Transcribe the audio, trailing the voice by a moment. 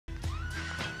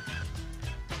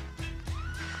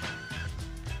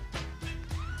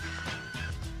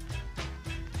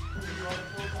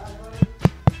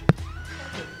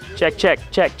Check, check,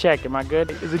 check, check. Am I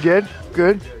good? Is it good?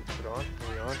 Good. Put on.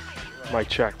 Are we on? Mic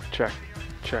check, check,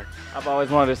 check. I've always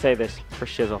wanted to say this for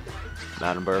shizzle.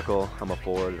 Adam Burkle. I'm a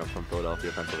forward and I'm from Philadelphia,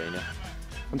 Pennsylvania.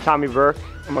 I'm Tommy Burke.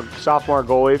 I'm a sophomore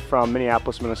goalie from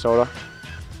Minneapolis, Minnesota.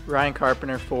 Ryan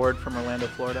Carpenter, forward from Orlando,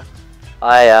 Florida.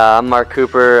 Hi, I'm Mark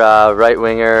Cooper, right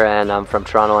winger, and I'm from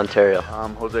Toronto, Ontario.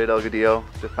 I'm Jose Delgadillo,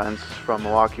 defense from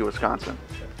Milwaukee, Wisconsin.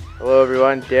 Hello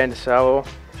everyone, Dan DeSalvo,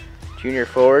 junior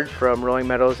forward from Rolling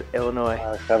Meadows, Illinois.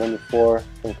 Kevin DeFleur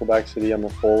from Quebec City, I'm a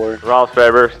forward. Ralph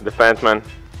Faber, defenseman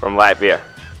from Latvia.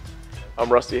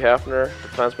 I'm Rusty Hafner,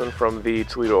 defenseman from the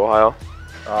Toledo, Ohio.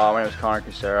 My name is Connor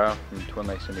Cusera from Twin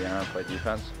Lakes, Indiana, I play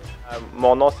defense.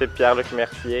 Mon nom c'est Pierre-Luc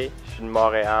Mercier, je suis de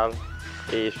Montréal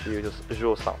et je joue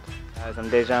au centre. I'm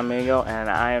Dejan Mingo and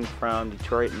I am from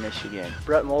Detroit, Michigan.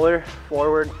 Brett Muller,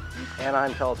 forward,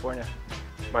 Anaheim, California.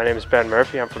 My name is Ben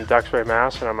Murphy, I'm from Duxbury,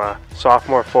 Mass, and I'm a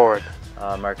sophomore forward.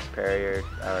 Marcus Perrier,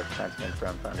 defenseman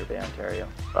from Thunder Bay, Ontario.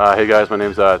 Hey guys, my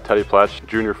name's Teddy Pletch,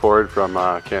 junior forward from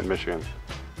Canton, Michigan.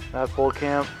 Matt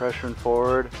Polkamp, freshman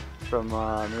forward from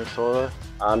Minnesota.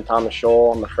 I'm Thomas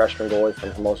Scholl, I'm a freshman goalie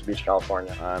from Hermosa Beach,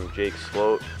 California. I'm Jake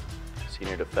Sloat,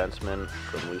 senior defenseman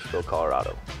from Louisville,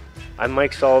 Colorado. I'm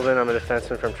Mike Sullivan, I'm a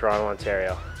defenseman from Toronto,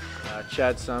 Ontario.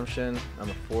 Chad Sumption, I'm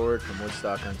a forward from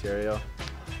Woodstock, Ontario.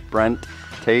 Brent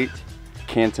Tate,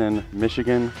 Canton,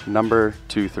 Michigan, number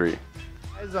 23.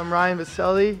 Guys, I'm Ryan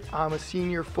Vaselli, I'm a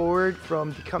senior forward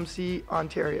from Tecumseh,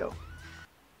 Ontario,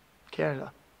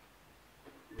 Canada.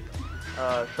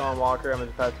 Sean Walker, I'm a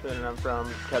defenseman and I'm from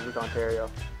Keswick,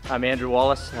 Ontario. I'm Andrew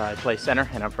Wallace, I play center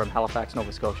and I'm from Halifax,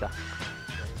 Nova Scotia.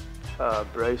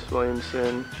 Bryce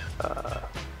Williamson,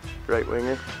 right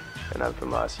winger, and I'm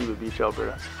from Seba Beach,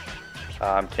 Alberta.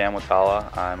 I'm Cam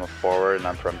Watala, I'm a forward and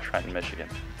I'm from Trenton, Michigan.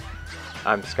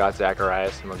 I'm Scott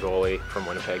Zacharias, I'm a goalie from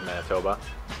Winnipeg, Manitoba.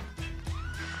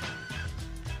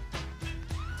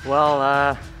 Well,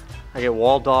 I get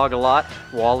wall dog a lot.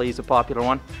 Wally's a popular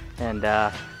one. And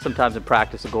sometimes in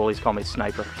practice, the goalies call me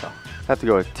Sniper. So I have to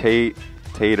go with Tate,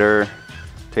 Tater,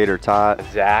 Tater Tot.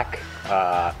 Zach,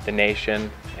 The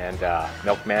Nation, and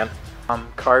Milkman.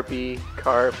 Carpy,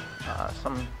 Carp.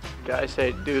 Some guys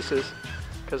say Deuces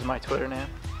because of my Twitter name.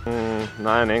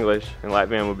 Not in English. In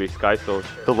Latvian would be Skystos.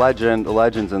 The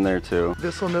legend's in there too.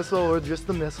 Whistle Missile or just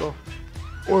the Missile.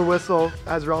 Or Whistle,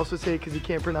 as Ross would say, because he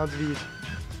can't pronounce V's.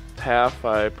 Half,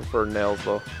 I prefer Nails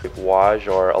though.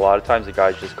 Waj, or a lot of times the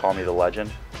guys just call me the Legend.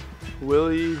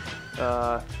 Willie,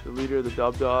 the leader of the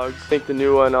Dub Dogs. I think the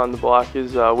new one on the block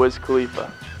is Wiz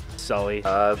Khalifa. Sully.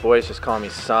 Boys just call me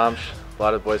Samsh. A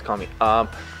lot of boys call me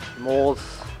Ump.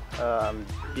 Moles,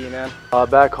 B-Man.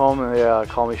 Back home they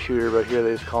call me Shooter, but here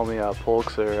they just call me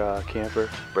Polks or Camper.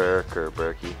 Burke or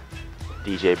Berkey.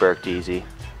 DJ Burke DZ.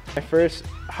 My first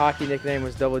hockey nickname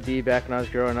was Double D back when I was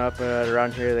growing up, but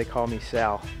around here they call me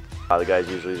Sal. The guys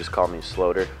usually just call me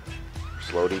Sloater,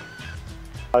 Sloaty.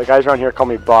 The guys around here call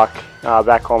me Buck.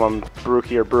 Back home I'm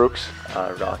Brookie or Brooks.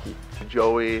 Rocky.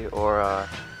 Joey, or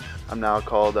I'm now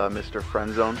called Mr.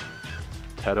 Friendzone.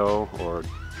 Tedo or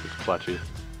just Fletchy.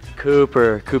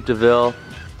 Cooper, Coop DeVille.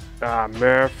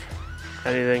 Murph,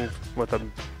 anything with a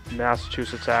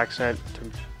Massachusetts accent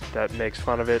that makes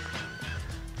fun of it,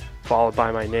 followed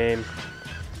by my name.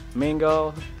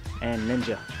 Mingo and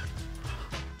Ninja.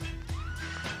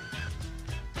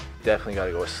 Definitely got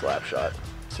to go with Slapshot.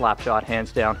 Slapshot,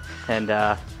 hands down. And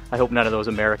I hope none of those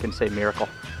Americans say Miracle.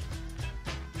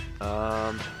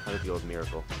 I would go with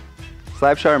Miracle.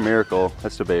 Slapshot or Miracle?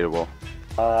 That's debatable.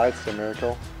 I'd say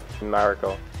Miracle.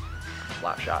 Miracle.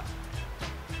 Slapshot.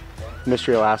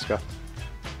 Mystery Alaska.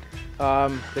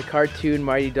 The cartoon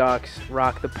Mighty Ducks,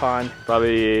 Rock the Pond.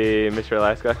 Probably Mr.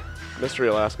 Alaska. Mystery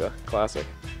Alaska, classic.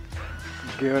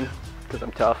 Goon, because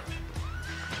I'm tough.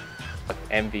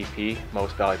 MVP,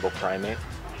 most valuable primate.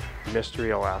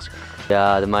 Mystery Alaska.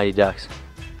 Yeah, the Mighty Ducks.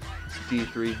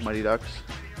 D3, Mighty Ducks.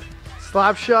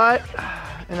 Slapshot,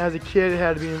 and as a kid it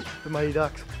had to be the Mighty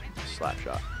Ducks.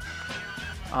 Slapshot.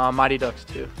 Mighty Ducks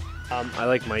 2. I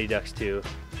like Mighty Ducks too.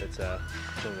 That's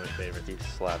one of my favorites.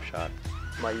 Slapshot.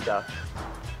 Mighty Ducks.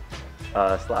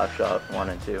 Slapshot 1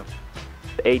 and 2.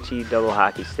 H.E. Double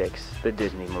Hockey Sticks, the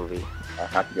Disney movie.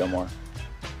 Happy Gilmore.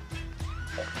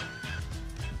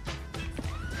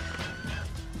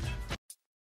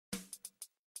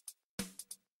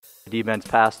 D-Ben's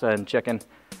pasta and chicken,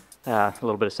 a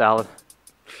little bit of salad.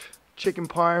 Chicken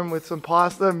parm with some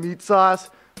pasta, meat sauce,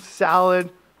 salad,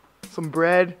 some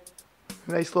bread,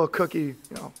 a nice little cookie,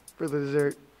 for the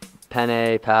dessert.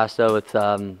 Penne pasta with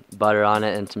butter on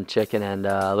it and some chicken and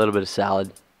a little bit of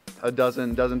salad. A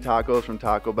dozen tacos from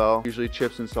Taco Bell. Usually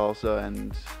chips and salsa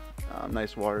and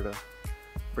nice water to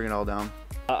bring it all down.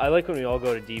 I like when we all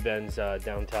go to D-Ben's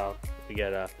downtown. We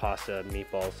get pasta,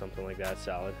 meatballs, something like that,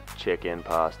 salad. Chicken,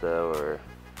 pasta, or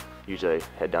usually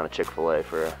head down to Chick-fil-A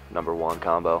for a #1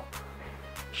 combo.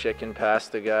 Chicken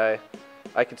pasta guy.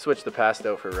 I could switch the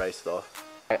pasta out for rice though.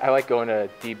 I like going to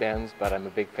D-Ben's, but I'm a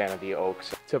big fan of the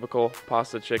Oaks. Typical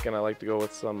pasta chicken. I like to go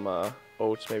with some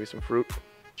oats, maybe some fruit.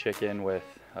 Chicken with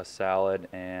a salad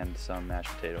and some mashed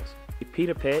potatoes.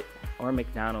 Pita Pit or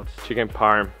McDonald's. Chicken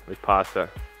parm with pasta.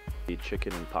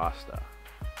 Chicken and pasta.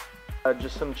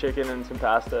 Just some chicken and some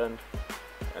pasta and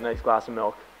a nice glass of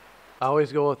milk. I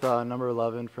always go with number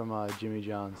 11 from Jimmy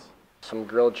John's. Some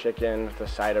grilled chicken with a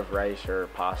side of rice or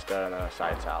pasta and a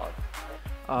side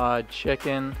salad.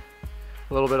 Chicken,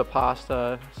 a little bit of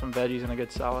pasta, some veggies, and a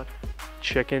good salad.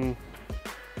 Chicken,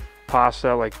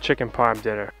 pasta, like chicken parm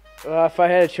dinner. If I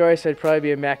had a choice, I'd probably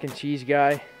be a mac and cheese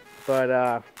guy,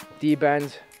 but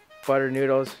D-Ben's, butter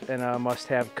noodles, and a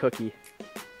must-have cookie.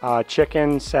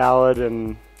 Chicken, salad,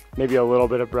 and maybe a little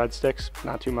bit of breadsticks,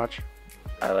 not too much.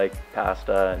 I like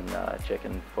pasta and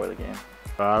chicken before the game.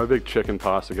 I'm a big chicken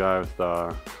pasta guy with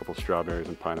a couple strawberries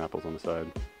and pineapples on the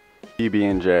side.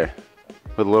 PB&J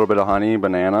with a little bit of honey,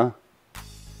 banana.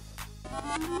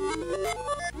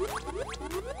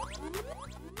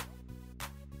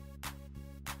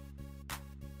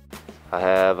 I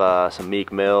have some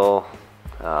Meek Mill,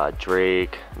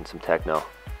 Drake, and some techno.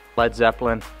 Led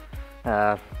Zeppelin,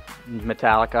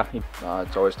 Metallica.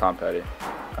 It's always Tom Petty.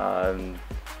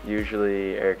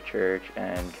 Usually Eric Church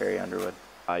and Carrie Underwood.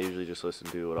 I usually just listen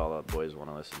to what all the boys want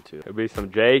to listen to. It'll be some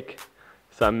Drake,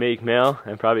 some Meek Mill,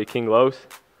 and probably King Los.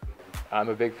 I'm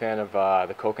a big fan of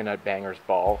the Coconut Bangers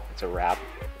Ball. It's a rap.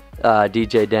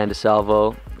 DJ Dan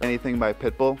DeSalvo. Anything by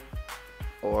Pitbull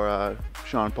or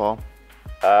Sean Paul.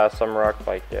 Some rock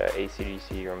like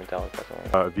AC/DC or Metallica.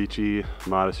 Avicii,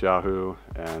 Modest Yahoo,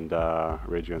 and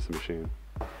Rage Against the Machine.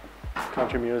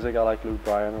 Country music, I like Luke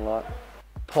Bryan a lot.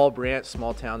 Paul Brandt,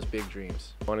 Small Towns, Big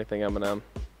Dreams. Anything Eminem.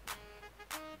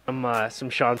 Some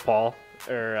Sean Paul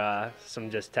or some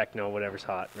just techno, whatever's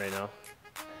hot right now.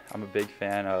 I'm a big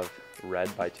fan of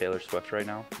Red by Taylor Swift right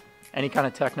now. Any kind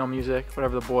of techno music,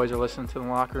 whatever the boys are listening to in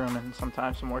the locker room, and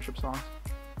sometimes some worship songs.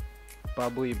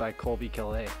 Bubbly by Colby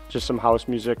Calais. Just some house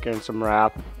music and some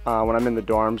rap. When I'm in the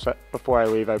dorms, before I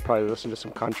leave, I probably listen to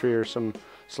some country or some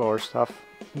slower stuff.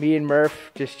 Me and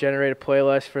Murph just generate a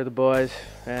playlist for the boys,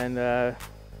 and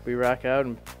we rock out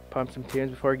and pump some tunes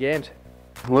before games.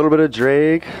 A little bit of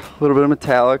Drake, a little bit of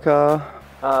Metallica.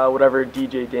 Whatever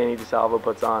DJ Danny DeSalvo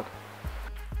puts on.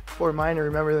 For mine, I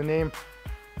remember the name.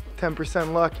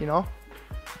 10% luck, you know?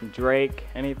 Drake,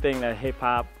 anything that hip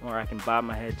hop or I can bob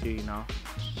my head to, you know?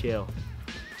 Just chill.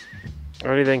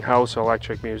 Or anything house or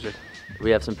electric music.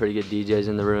 We have some pretty good DJs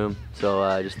in the room,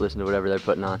 so just listen to whatever they're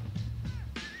putting on.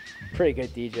 Pretty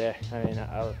good DJ. I mean,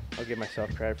 I'll give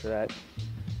myself credit for that.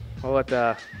 I'll let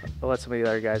some of the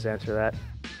other guys answer that.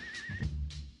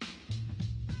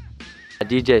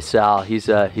 DJ Sal, he's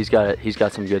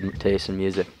got some good taste in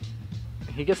music.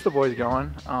 He gets the boys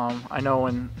going. I know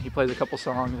when he plays a couple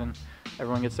songs and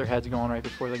everyone gets their heads going right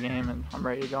before the game, and I'm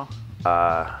ready to go.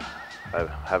 I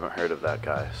haven't heard of that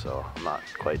guy, so I'm not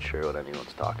quite sure what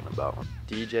anyone's talking about.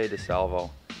 DJ DeSalvo.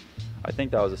 I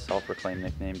think that was a self-proclaimed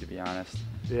nickname, to be honest.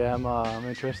 Yeah, I'm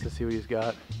interested to see what he's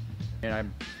got.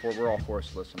 And we're all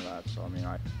forced to listen to that, so I mean,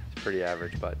 He's pretty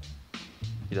average, but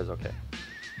he does okay.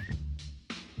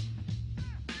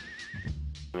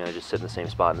 I mean, I just sit in the same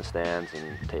spot in the stands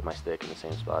and tape my stick in the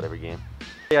same spot every game.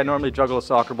 I normally juggle a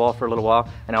soccer ball for a little while,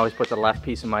 and I always put the left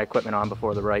piece of my equipment on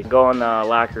before the right. Go in the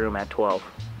locker room at 12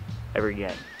 every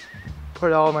game.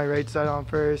 Put all my right side on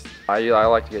first. I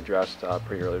like to get dressed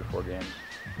pretty early before games.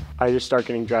 I just start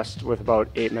getting dressed with about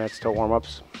 8 minutes till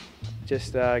warm-ups. Just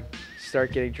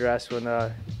start getting dressed when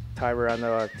the timer on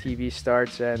the TV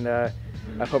starts, and I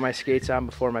put my skates on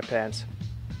before my pants.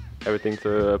 Everything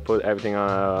to put everything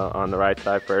on the right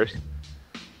side first.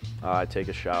 I take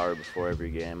a shower before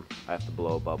every game. I have to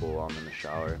blow a bubble while I'm in the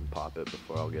shower and pop it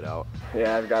before I'll get out.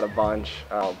 Yeah, I've got a bunch.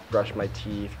 I'll brush my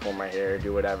teeth, comb my hair,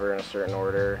 do whatever in a certain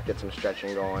order, get some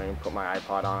stretching going, put my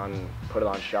iPod on, put it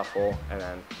on shuffle, and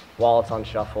then while it's on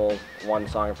shuffle, one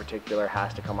song in particular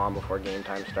has to come on before game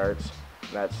time starts.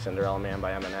 And that's Cinderella Man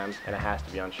by Eminem, and it has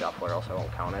to be on shuffle or else I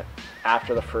won't count it.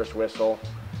 After the first whistle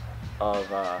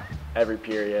of every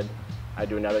period, I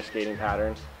do another skating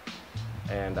pattern.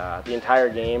 And the entire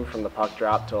game, from the puck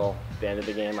drop till the end of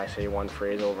the game, I say one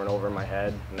phrase over and over in my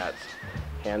head, and that's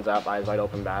hands up, eyes wide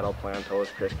open, battle, play on toes,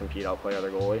 Chris, compete, outplay other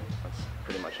goalie. That's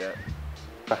pretty much it.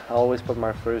 I always put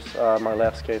my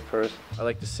left skate first. I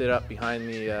like to sit up behind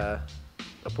the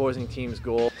opposing team's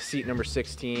goal, seat number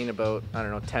 16, about, I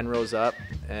don't know, 10 rows up,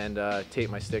 and tape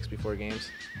my sticks before games.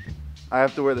 I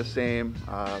have to wear the same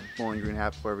bowling green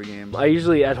hat before every game. I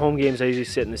usually, at home games, I usually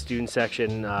sit in the student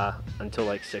section until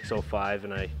like 6:05,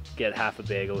 and I get half a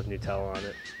bagel with Nutella on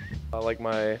it. I like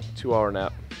my 2-hour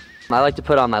nap. I like to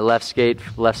put on my left skate,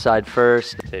 left side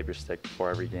first. Tape your stick before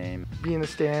every game. Be in the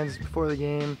stands before the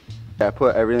game. I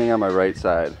put everything on my right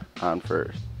side on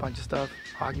first. Bunch of stuff.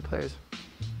 Hockey players.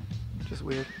 Just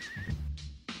weird.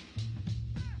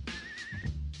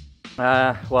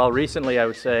 Well, recently I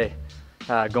would say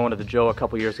going to the Joe a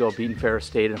couple years ago, beating Ferris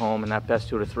State at home in that best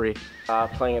 2 to 3.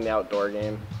 Playing in the outdoor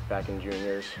game back in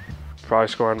juniors. Probably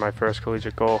scoring my first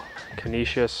collegiate goal.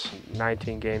 Canisius,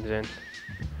 19 games in.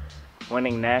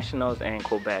 Winning nationals and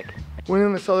Quebec.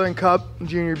 Winning the Southern Cup in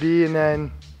Junior B, and then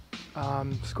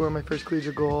scoring my first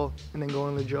collegiate goal, and then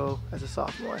going to the Joe as a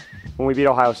sophomore. When we beat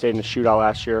Ohio State in the shootout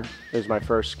last year, it was my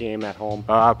first game at home.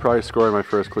 Probably scoring my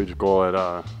first collegiate goal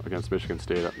at against Michigan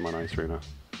State at Mount Ice Arena.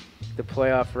 The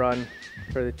playoff run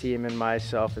for the team and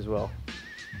myself as well.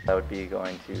 That would be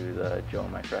going to the Joe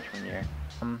my freshman year.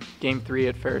 Game 3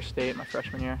 at Ferris State my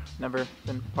freshman year. Never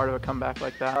been part of a comeback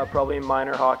like that. Probably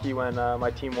minor hockey when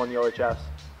my team won the OHS.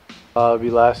 It'll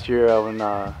be last year when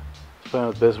I was playing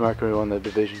with Bismarck and we won the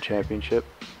division championship.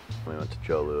 We went to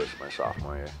Joe Louis my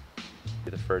sophomore year.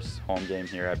 The first home game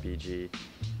here at BG.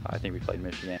 I think we played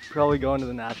Michigan. Probably going to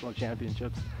the national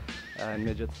championships in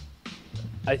midgets.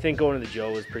 I think going to the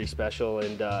Joe was pretty special,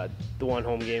 and the one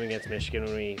home game against Michigan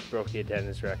when we broke the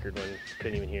attendance record when you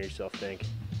couldn't even hear yourself think.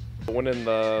 Winning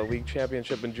the league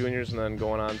championship in juniors and then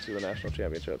going on to the national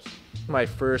championships. My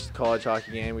first college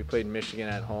hockey game, we played Michigan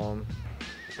at home.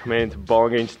 Coming into Bowling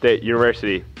Green State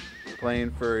University. Playing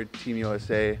for Team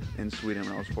USA in Sweden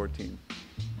when I was 14.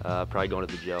 Probably going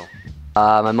to the Joe.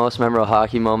 My most memorable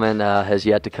hockey moment has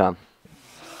yet to come.